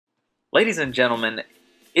Ladies and gentlemen,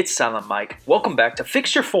 it's Silent Mike. Welcome back to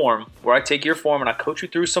Fix Your Form, where I take your form and I coach you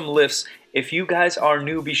through some lifts. If you guys are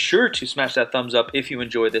new, be sure to smash that thumbs up if you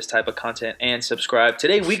enjoy this type of content and subscribe.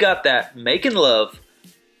 Today we got that Making Love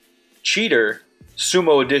Cheater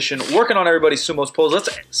Sumo Edition, working on everybody's sumo's pulls. Let's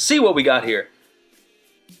see what we got here.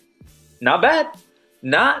 Not bad.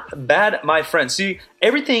 Not bad, my friend. See,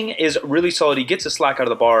 everything is really solid. He gets the slack out of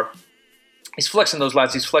the bar. He's flexing those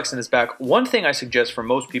lats, he's flexing his back. One thing I suggest for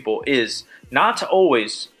most people is, not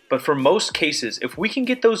always, but for most cases, if we can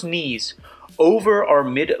get those knees over our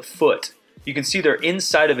midfoot, you can see they're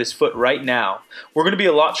inside of his foot right now, we're going to be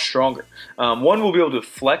a lot stronger. One, we'll be able to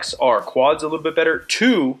flex our quads a little bit better.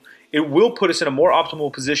 Two, it will put us in a more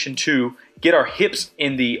optimal position to get our hips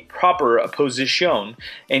in the proper position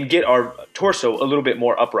and get our torso a little bit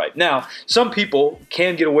more upright. Now, some people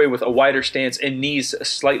can get away with a wider stance and knees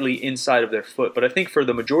slightly inside of their foot, but I think for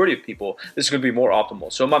the majority of people, this is going to be more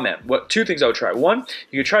optimal. So my man, two things I would try. One,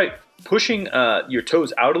 you could try pushing your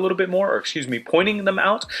toes out a little bit more, or excuse me, pointing them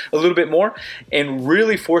out a little bit more and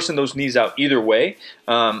really forcing those knees out either way.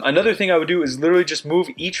 Another thing I would do is literally just move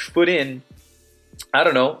each foot in, I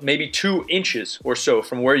don't know, maybe 2 inches or so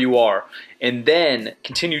from where you are, and then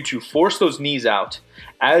continue to force those knees out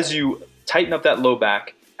as you tighten up that low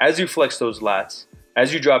back, as you flex those lats,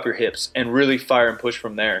 as you drop your hips, and really fire and push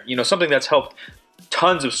from there. You know, something that's helped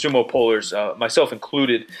tons of sumo pullers, myself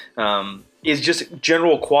included, is just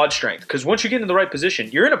general quad strength. Because once you get in the right position,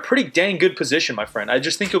 you're in a pretty dang good position, my friend. I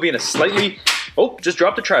just think you'll be in a slightly, oh, just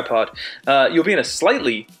dropped the tripod. You'll be in a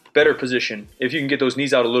slightly better position if you can get those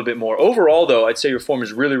knees out a little bit more. Overall, though, I'd say your form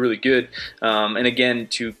is really, really good. And again,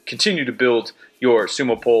 to continue to build your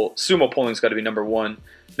sumo pulling's got to be number 1.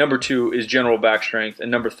 Number 2 is general back strength, and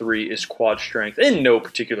number 3 is quad strength, in no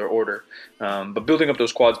particular order. But building up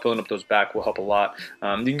those quads, building up those back will help a lot.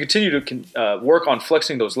 You can continue to work on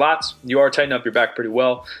flexing those lats. You are tightening up your back pretty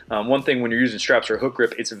well. One thing when you're using straps or hook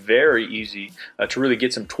grip, it's very easy to really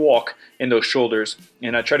get some torque in those shoulders.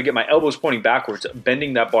 And I try to get my elbows pointing backwards,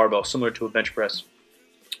 bending that barbell similar to a bench press.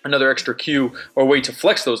 Another extra cue or way to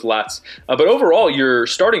flex those lats. But overall, your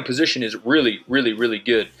starting position is really, really, really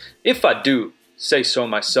good, if I do say so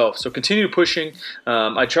myself. So continue pushing.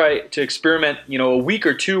 I try to experiment, you know, a week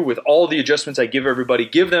or 2 with all the adjustments I give everybody.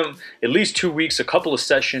 Give them at least 2 weeks, a couple of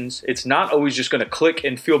sessions. It's not always just going to click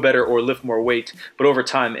and feel better or lift more weight, but over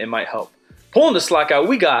time it might help. Pulling the slack out,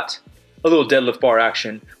 we got a little deadlift bar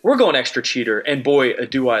action. We're going extra cheater, and boy,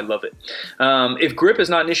 do I love it. If grip is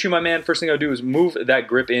not an issue, my man, first thing I'll do is move that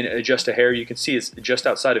grip in just a hair. You can see it's just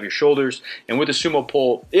outside of your shoulders. And with a sumo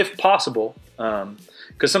pull, if possible,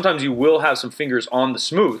 because sometimes you will have some fingers on the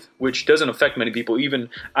smooth, which doesn't affect many people. Even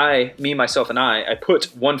me, myself, and I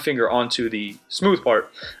put one finger onto the smooth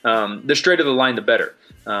part. The straighter the line, the better.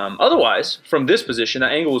 Otherwise, from this position,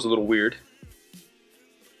 that angle is a little weird.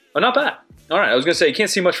 Oh, not bad. All right, I was going to say you can't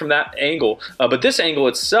see much from that angle, but this angle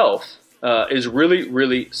itself is really,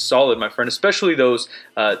 really solid, my friend, especially those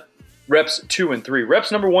reps 2 and 3.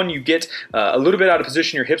 Reps number 1, you get a little bit out of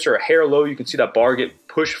position. Your hips are a hair low. You can see that bar get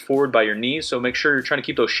pushed forward by your knees, so make sure you're trying to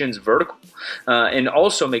keep those shins vertical. And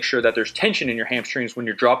also make sure that there's tension in your hamstrings when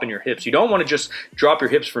you're dropping your hips. You don't want to just drop your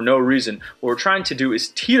hips for no reason. What we're trying to do is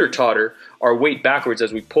teeter-totter our weight backwards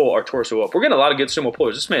as we pull our torso up. We're getting a lot of good sumo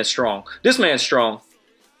pullers. This man's strong. This man's strong.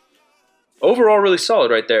 Overall, really solid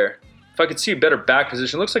right there. If I could see a better back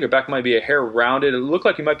position, looks like your back might be a hair rounded. It looked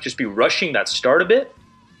like you might just be rushing that start a bit.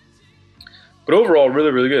 But overall, really,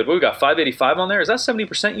 really good. What, we got 585 on there? Is that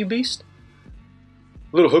 70%, you beast?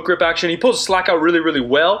 A little hook grip action. He pulls the slack out really, really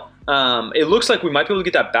well. It looks like we might be able to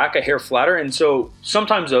get that back a hair flatter. And so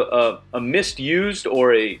sometimes a misused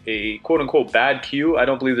or a quote-unquote bad cue, I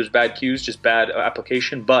don't believe there's bad cues, just bad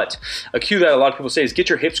application, but a cue that a lot of people say is get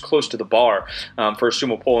your hips close to the bar for a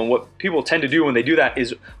sumo pull. And what people tend to do when they do that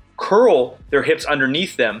is curl their hips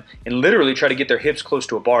underneath them and literally try to get their hips close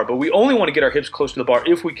to a bar. But we only want to get our hips close to the bar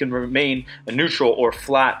if we can remain a neutral or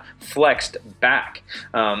flat flexed back.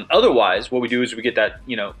 Otherwise, what we do is we get that,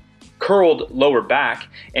 you know, curled lower back,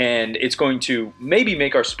 and it's going to maybe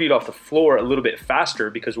make our speed off the floor a little bit faster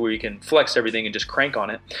because we can flex everything and just crank on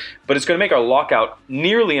it. But it's going to make our lockout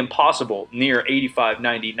nearly impossible, near 85,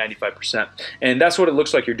 90, 95%. And that's what it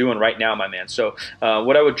looks like you're doing right now, my man. So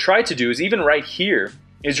what I would try to do is, even right here,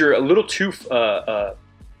 is you're a little too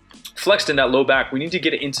flexed in that low back. We need to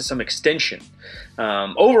get it into some extension.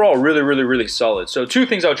 Overall, really, really, really solid. So 2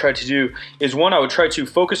 things I would try to do is, 1, I would try to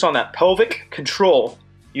focus on that pelvic control.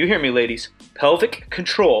 You hear me, ladies. pelvic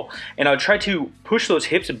control, and I would try to push those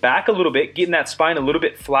hips back a little bit, getting that spine a little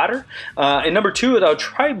bit flatter. And number two is I would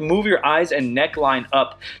try to move your eyes and neckline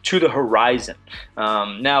up to the horizon.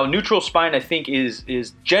 Now, neutral spine, I think,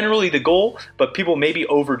 is generally the goal, but people maybe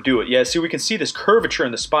overdo it. Yeah, see, we can see this curvature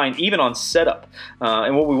in the spine even on setup.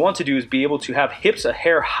 And what we want to do is be able to have hips a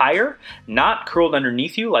hair higher, not curled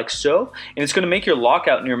underneath you like so, and it's going to make your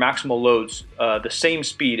lockout and your maximal loads the same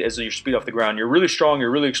speed as your speed off the ground. You're really strong,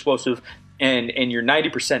 you're really explosive, and you're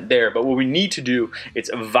 90% there. But what we need to do, it's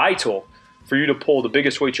vital for you to pull the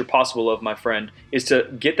biggest weight you're possible of, my friend, is to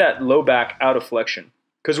get that low back out of flexion.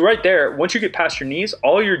 Because right there, once you get past your knees,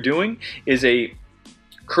 all you're doing is a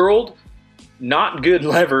curled, not good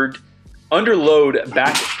levered, under load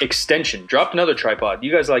back extension. Dropped another tripod.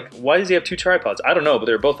 You guys are like, why does he have two tripods? I don't know, but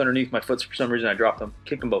they're both underneath my foot. For some reason, I dropped them.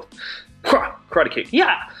 Kicked them both. Karate kick.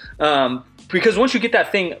 Yeah. Because once you get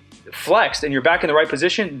that thing flexed and you're back in the right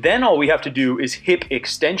position, then all we have to do is hip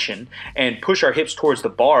extension and push our hips towards the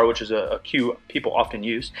bar, which is a cue people often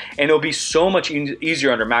use, and it'll be so much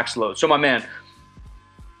easier under max load. So my man,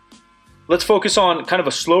 let's focus on kind of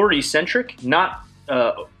a slower eccentric, not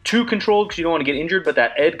too controlled because you don't want to get injured, but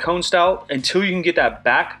that Ed Cone style until you can get that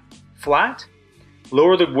back flat.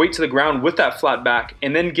 Lower the weight to the ground with that flat back,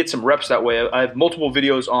 and then get some reps that way. I have multiple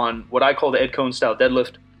videos on what I call the Ed Cone style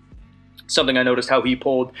deadlift. Something I noticed how he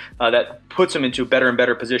pulled that puts him into a better and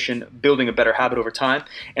better position, building a better habit over time.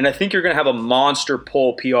 And I think you're going to have a monster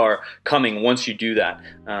pull PR coming once you do that.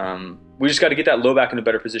 We just got to get that low back in a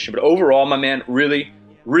better position. But overall, my man, really,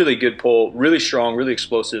 really good pull, really strong, really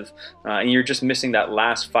explosive. And you're just missing that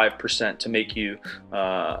last 5% to make you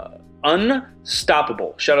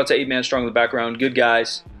unstoppable. Shout out to 8Man Strong in the background. Good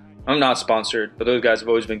guys. I'm not sponsored, but those guys have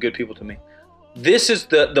always been good people to me. This is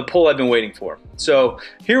the pull I've been waiting for. So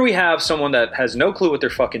here we have someone that has no clue what they're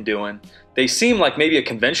fucking doing. They seem like maybe a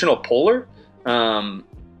conventional puller. And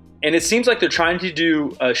it seems like they're trying to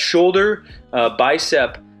do a shoulder,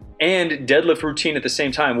 bicep, and deadlift routine at the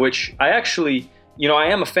same time, which I actually, you know, I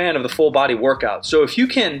am a fan of the full body workout. So if you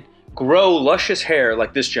can grow luscious hair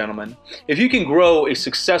like this gentleman, if you can grow a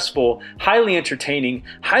successful, highly entertaining,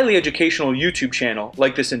 highly educational YouTube channel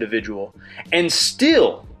like this individual, and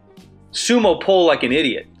still sumo pull like an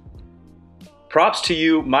idiot, props to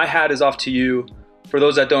you. My hat is off to you. For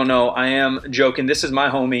those that don't know, I am joking. This is my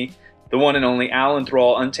homie, the one and only Alan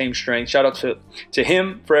Thrall, Untamed Strength. Shout out to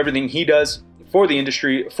him for everything he does for the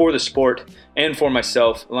industry, for the sport, and for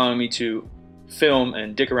myself, allowing me to film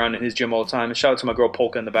and dick around in his gym all the time. And shout out to my girl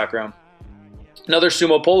Polka in the background. Another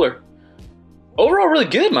sumo puller. Overall, really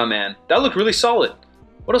good, my man. That looked really solid.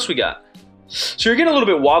 What else we got? So you're getting a little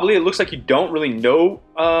bit wobbly. It looks like you don't really know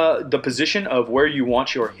the position of where you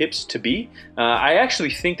want your hips to be. I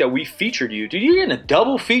actually think that we featured you. Dude, you're getting a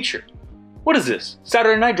double feature. What is this?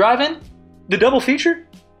 Saturday Night Drive-In? The double feature?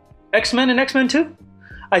 X-Men and X-Men 2?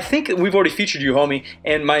 I think we've already featured you, homie.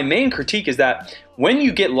 And my main critique is that when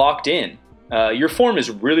you get locked in, your form is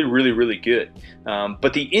really, really, really good.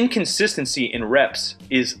 But the inconsistency in reps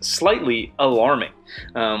is slightly alarming.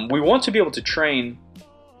 We want to be able to train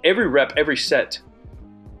every rep, every set,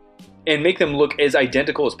 and make them look as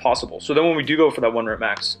identical as possible. So then when we do go for that 1 rep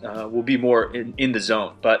max, we'll be more in the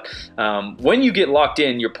zone. But when you get locked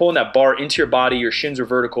in, you're pulling that bar into your body, your shins are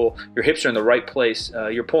vertical, your hips are in the right place,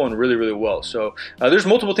 you're pulling really, really well. So there's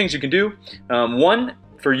multiple things you can do. One,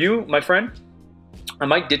 for you, my friend, I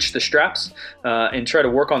might ditch the straps and try to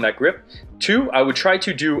work on that grip. 2, I would try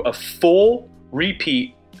to do a full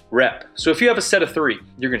repeat rep. So if you have a set of 3,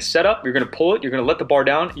 you're going to set up, you're going to pull it, you're going to let the bar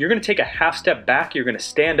down, you're going to take a half step back, you're going to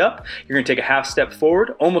stand up, you're going to take a half step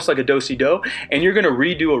forward, almost like a do-si-do, and you're going to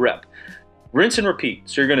redo a rep. Rinse and repeat.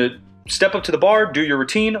 So you're going to step up to the bar, do your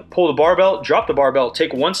routine, pull the barbell, drop the barbell,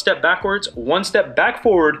 take 1 step backwards, 1 step back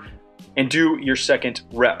forward, and do your second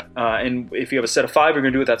rep. And if you have a set of 5, you're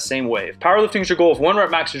gonna do it that same way. If powerlifting is your goal, if 1 rep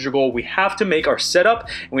max is your goal, we have to make our setup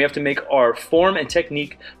and we have to make our form and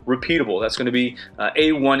technique repeatable. That's gonna be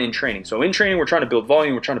A1 in training. So in training, we're trying to build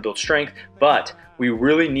volume, we're trying to build strength, but we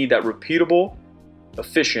really need that repeatable,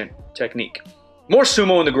 efficient technique. More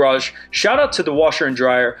sumo in the garage. Shout out to the washer and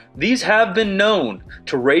dryer. These have been known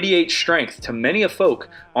to radiate strength to many a folk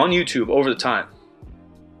on YouTube over the time.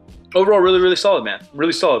 Overall, really, really solid, man.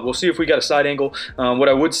 Really solid. We'll see if we got a side angle. What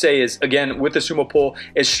I would say is, again, with the sumo pull,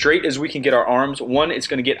 as straight as we can get our arms, 1, it's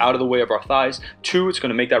going to get out of the way of our thighs. 2, it's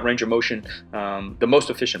going to make that range of motion the most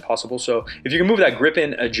efficient possible. So if you can move that grip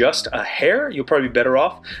in, adjust a hair, you'll probably be better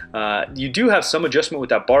off. You do have some adjustment with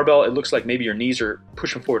that barbell. It looks like maybe your knees are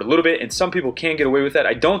pushing forward a little bit, and some people can get away with that.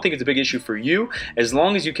 I don't think it's a big issue for you, as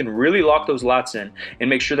long as you can really lock those lats in and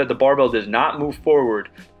make sure that the barbell does not move forward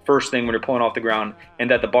first thing when you're pulling off the ground, and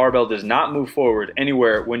that the barbell does not move forward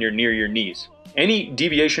anywhere when you're near your knees. Any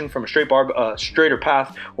deviation from a straighter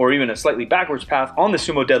path or even a slightly backwards path on the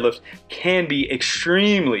sumo deadlift can be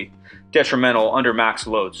extremely detrimental under max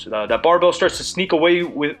loads. That barbell starts to sneak away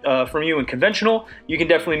from you in conventional. You can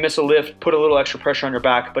definitely miss a lift, put a little extra pressure on your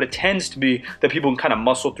back, but it tends to be that people can kind of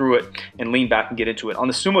muscle through it and lean back and get into it. On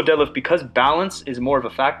the sumo deadlift, because balance is more of a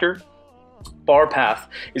factor, bar path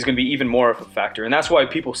is going to be even more of a factor. And that's why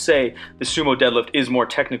people say the sumo deadlift is more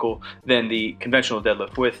technical than the conventional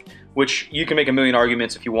deadlift, which you can make a million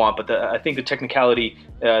arguments if you want, but I think the technicality,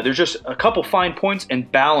 there's just a couple fine points,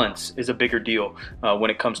 and balance is a bigger deal when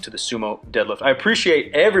it comes to the sumo deadlift. I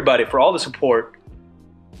appreciate everybody for all the support.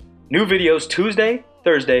 New videos Tuesday,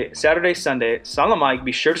 Thursday, Saturday, Sunday. Silent Mike,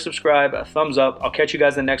 be sure to subscribe, a thumbs up. I'll catch you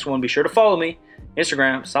guys in the next one. Be sure to follow me.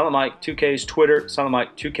 Instagram, Silent Mike 2Ks, Twitter, Silent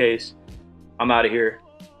Mike 2Ks. I'm out of here.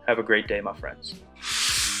 Have a great day, my friends.